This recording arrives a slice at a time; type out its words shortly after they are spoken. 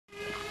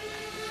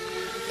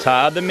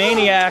Todd the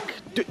Maniac.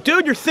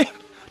 Dude, your thing,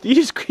 he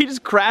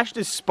just crashed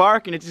his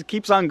Spark and it just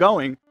keeps on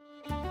going.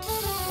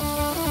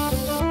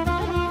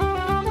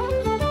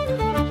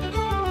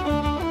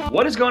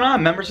 What is going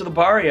on, members of the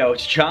Barrio?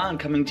 It's John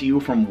coming to you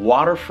from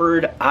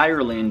Waterford,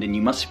 Ireland, and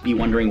you must be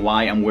wondering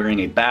why I'm wearing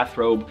a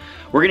bathrobe.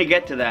 We're gonna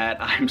get to that.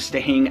 I'm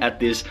staying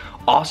at this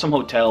awesome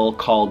hotel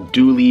called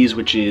Dooley's,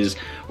 which is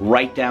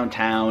right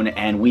downtown,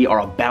 and we are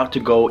about to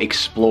go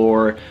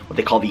explore what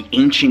they call the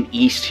ancient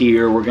East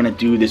here. We're gonna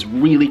do this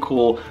really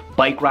cool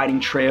bike riding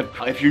trip.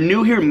 If you're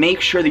new here,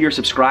 make sure that you're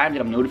subscribed and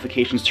have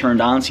notifications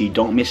turned on so you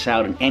don't miss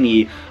out on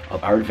any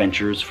of our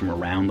adventures from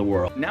around the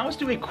world. Now let's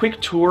do a quick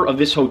tour of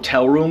this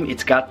hotel room.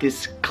 It's got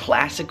this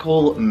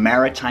classical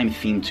maritime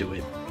theme to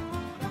it.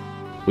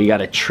 We got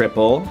a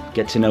triple,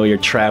 get to know your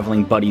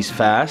traveling buddies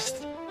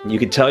fast. You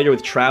can tell you're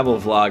with travel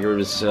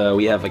vloggers.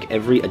 We have like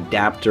every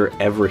adapter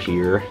ever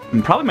here.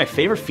 And probably my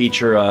favorite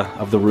feature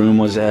of the room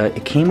was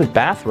it came with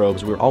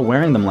bathrobes. We were all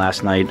wearing them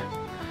last night.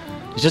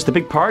 It's just a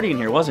big party in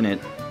here, wasn't it?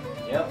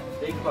 Yep,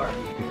 big party.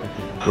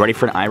 Ready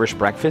for an Irish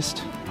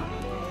breakfast?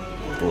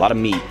 A lot of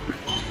meat.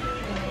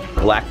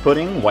 Black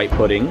pudding, white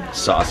pudding,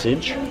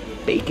 sausage,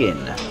 bacon.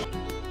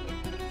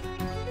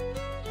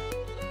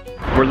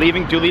 We're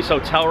leaving Dooley's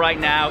Hotel right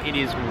now. It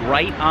is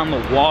right on the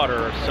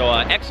water, so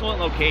excellent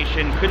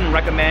location. Couldn't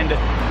recommend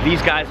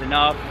these guys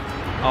enough.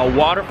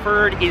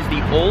 Waterford is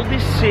the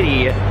oldest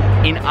city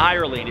in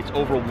Ireland. It's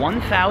over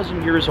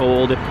 1,000 years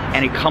old,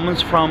 and it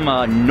comes from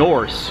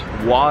Norse,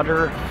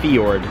 water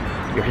fjord.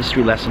 Your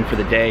history lesson for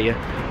the day.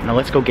 Now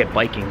let's go get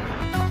biking.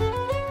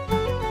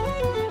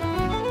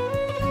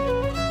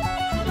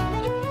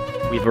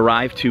 We've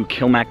arrived to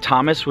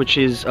Kilmacthomas, which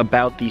is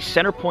about the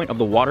center point of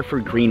the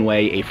Waterford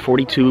Greenway, a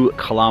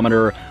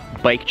 42-kilometer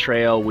bike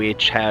trail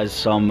which has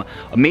some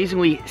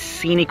amazingly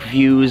scenic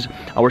views.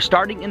 We're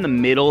starting in the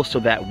middle so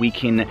that we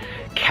can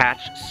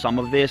catch some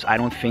of this. I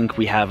don't think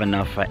we have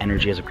enough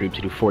energy as a group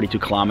to do 42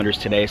 kilometers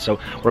today, so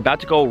we're about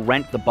to go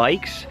rent the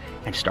bikes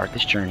and start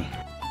this journey.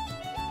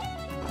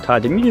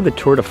 Todd, didn't you do the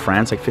Tour de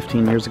France like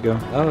 15 years ago?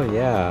 Oh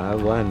yeah, I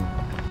won.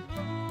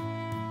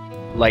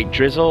 Light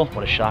drizzle,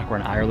 what a shock, we're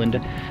in Ireland.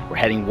 We're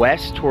heading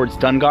west towards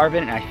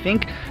Dungarvan, and I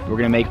think we're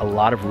gonna make a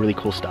lot of really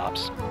cool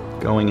stops.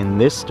 Going in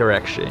this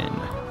direction.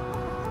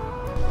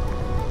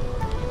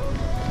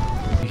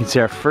 You can see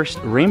our first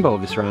rainbow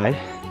of this ride,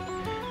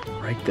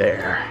 right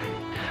there.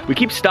 We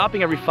keep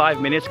stopping every 5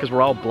 minutes because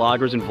we're all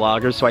bloggers and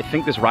vloggers, so I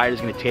think this ride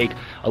is gonna take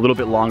a little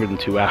bit longer than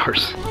 2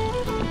 hours.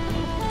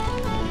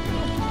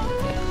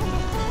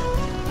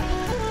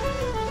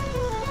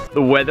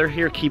 The weather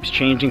here keeps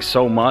changing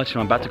so much, and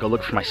I'm about to go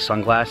look for my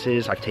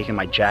sunglasses. I've taken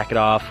my jacket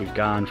off. We've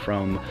gone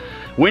from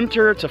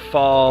winter to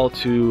fall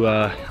to,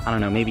 I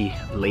don't know, maybe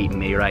late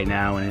May right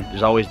now, and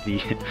there's always the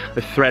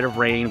threat of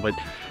rain, but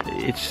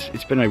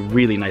it's been a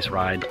really nice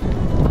ride.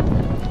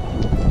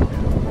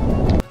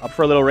 Up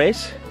for a little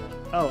race?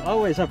 Oh,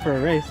 always up for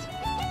a race.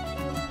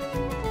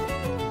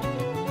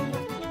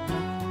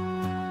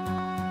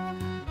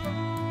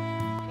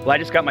 Well, I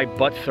just got my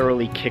butt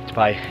thoroughly kicked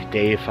by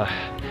Dave.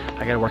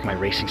 I gotta work my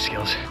racing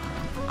skills.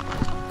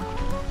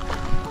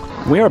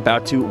 We are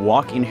about to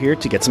walk in here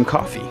to get some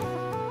coffee.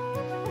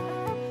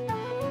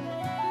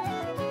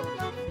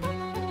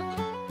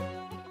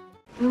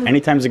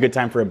 Anytime's a good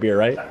time for a beer,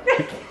 right?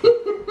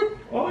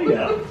 Oh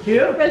yeah.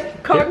 Here?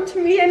 According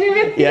to me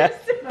anyway. Yeah.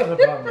 No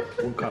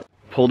problem.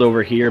 Pulled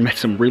over here, met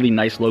some really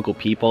nice local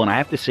people, and I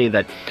have to say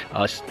that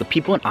the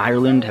people in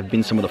Ireland have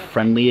been some of the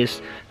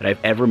friendliest that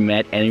I've ever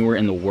met anywhere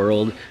in the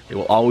world. They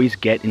will always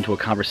get into a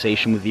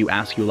conversation with you,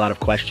 ask you a lot of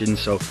questions,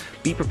 so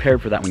be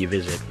prepared for that when you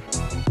visit.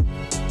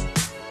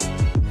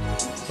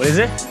 What is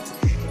it?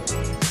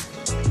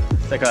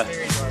 It's like a...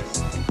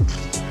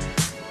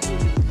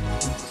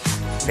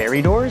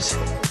 Ferry doors?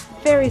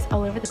 Ferries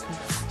all over the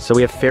place. So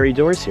we have ferry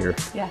doors here.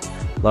 Yeah.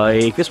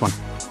 Like this one.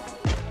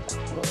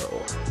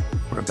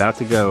 We're about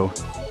to go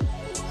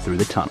through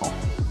the tunnel.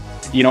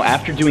 You know,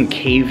 after doing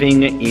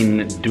caving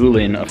in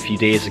Doolin a few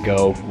days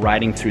ago,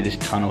 riding through this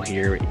tunnel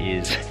here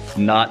is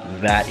not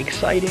that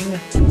exciting.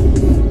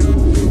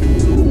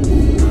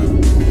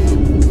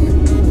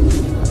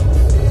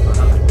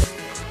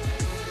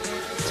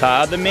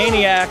 Todd the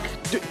Maniac.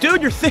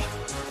 Dude, your thing,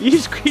 he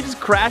just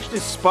crashed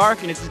his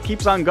Spark and it just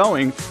keeps on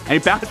going, and he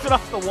bounced it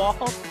off the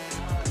wall.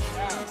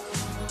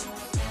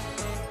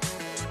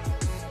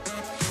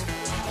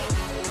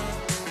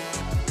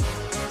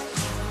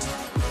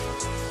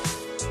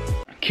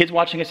 Kids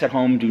watching us at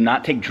home, do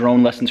not take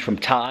drone lessons from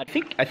Todd.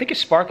 I think his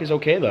Spark is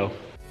okay though.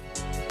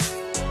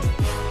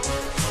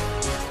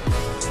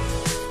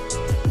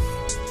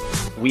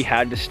 We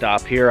had to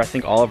stop here. I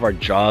think all of our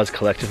jaws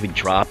collectively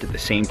dropped at the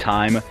same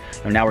time.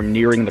 And now we're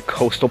nearing the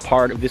coastal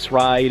part of this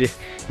ride.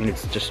 I mean,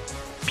 it's just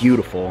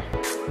beautiful.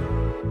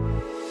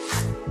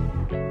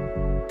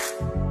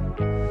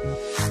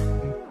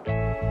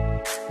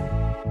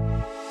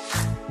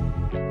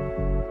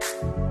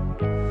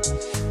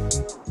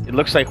 It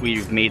looks like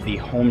we've made the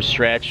home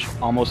stretch,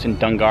 almost in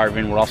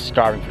Dungarvan. We're all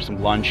starving for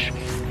some lunch,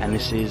 and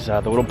this is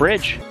the little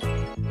bridge.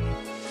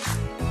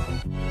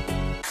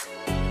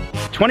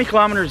 20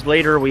 kilometers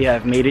later, we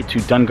have made it to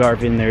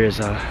Dungarvan. There is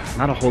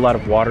not a whole lot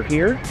of water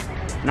here.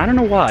 And I don't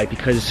know why,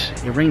 because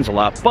it rains a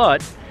lot,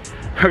 but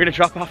we're gonna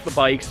drop off the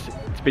bikes.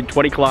 It's been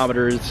 20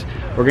 kilometers.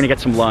 We're gonna get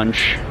some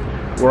lunch.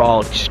 We're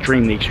all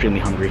extremely, extremely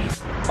hungry.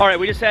 All right,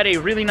 we just had a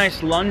really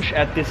nice lunch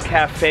at this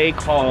cafe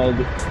called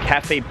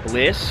Cafe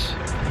Bliss.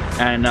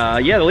 And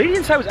yeah, the lady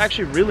inside was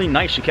actually really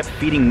nice. She kept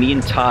feeding me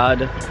and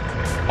Todd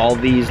all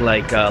these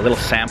like little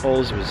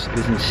samples. It was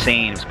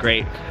insane, it was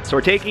great. So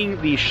we're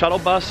taking the shuttle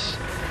bus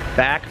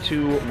back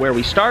to where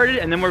we started,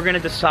 and then we're gonna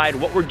decide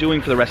what we're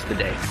doing for the rest of the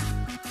day.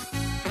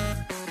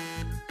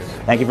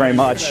 Thank you very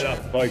much.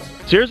 So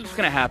here's what's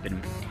gonna happen.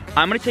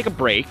 I'm gonna take a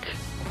break.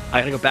 I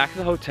gotta go back to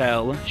the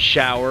hotel,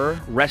 shower,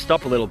 rest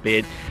up a little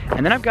bit,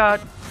 and then I've got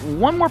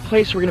one more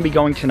place we're gonna be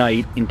going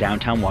tonight in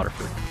downtown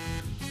Waterford.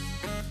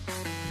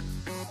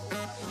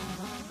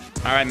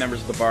 All right,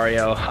 members of the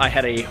Barrio, I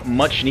had a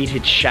much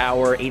needed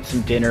shower, ate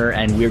some dinner,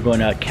 and we're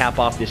gonna cap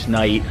off this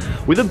night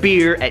with a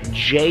beer at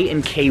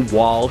J&K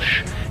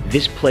Walsh.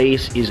 This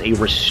place is a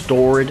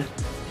restored,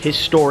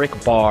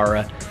 historic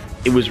bar.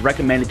 It was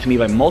recommended to me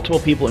by multiple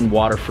people in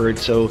Waterford,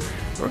 so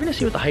we're gonna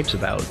see what the hype's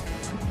about.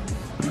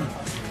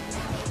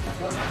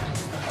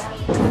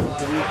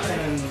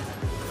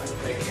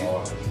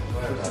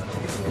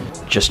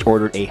 Just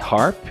ordered a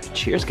harp.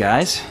 Cheers,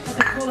 guys. That's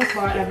the coolest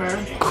bar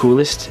ever.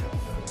 Coolest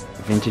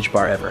vintage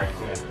bar ever.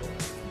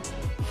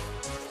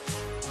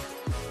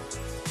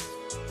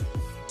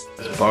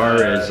 This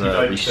bar is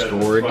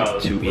restored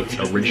to its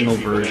original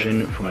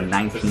version from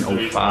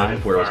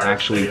 1905, where it was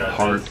actually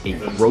part a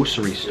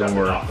grocery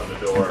store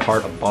and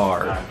part a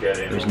bar.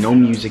 There's no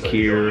music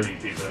here,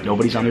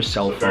 nobody's on their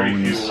cell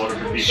phones,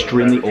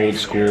 extremely old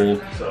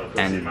school,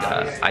 and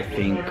I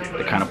think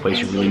the kind of place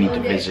you really need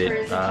to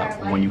visit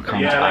when you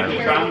come to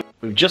Ireland.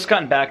 We've just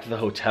gotten back to the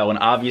hotel, and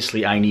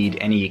obviously I need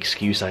any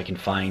excuse I can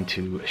find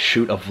to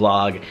shoot a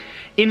vlog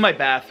in my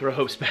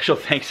bathrobe. Special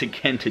thanks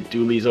again to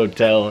Dooley's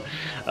Hotel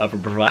for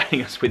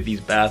providing us with these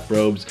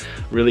bathrobes.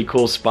 Really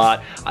cool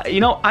spot. You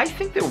know, I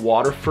think that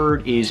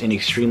Waterford is an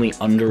extremely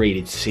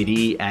underrated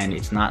city, and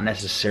it's not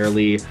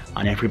necessarily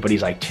on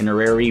everybody's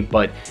itinerary,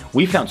 but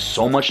we found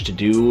so much to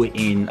do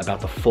in about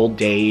the full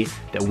day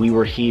that we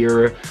were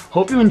here.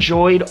 Hope you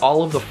enjoyed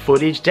all of the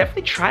footage.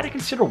 Definitely try to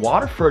consider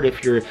Waterford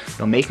if you're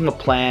making a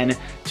plan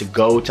to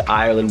go to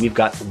Ireland. We've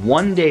got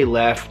one day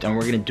left, and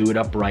we're gonna do it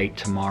up right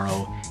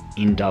tomorrow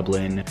in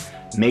Dublin.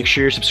 Make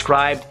sure you're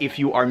subscribed. If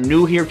you are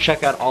new here,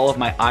 check out all of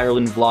my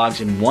Ireland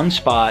vlogs in one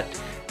spot.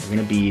 We're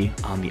gonna be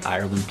on the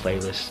Ireland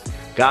playlist.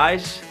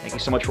 Guys, thank you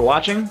so much for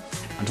watching.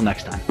 Until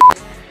next time.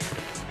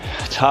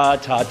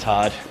 Todd.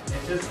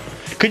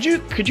 Could you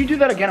do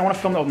that again? I wanna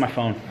film that with my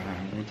phone.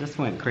 It just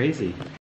went crazy.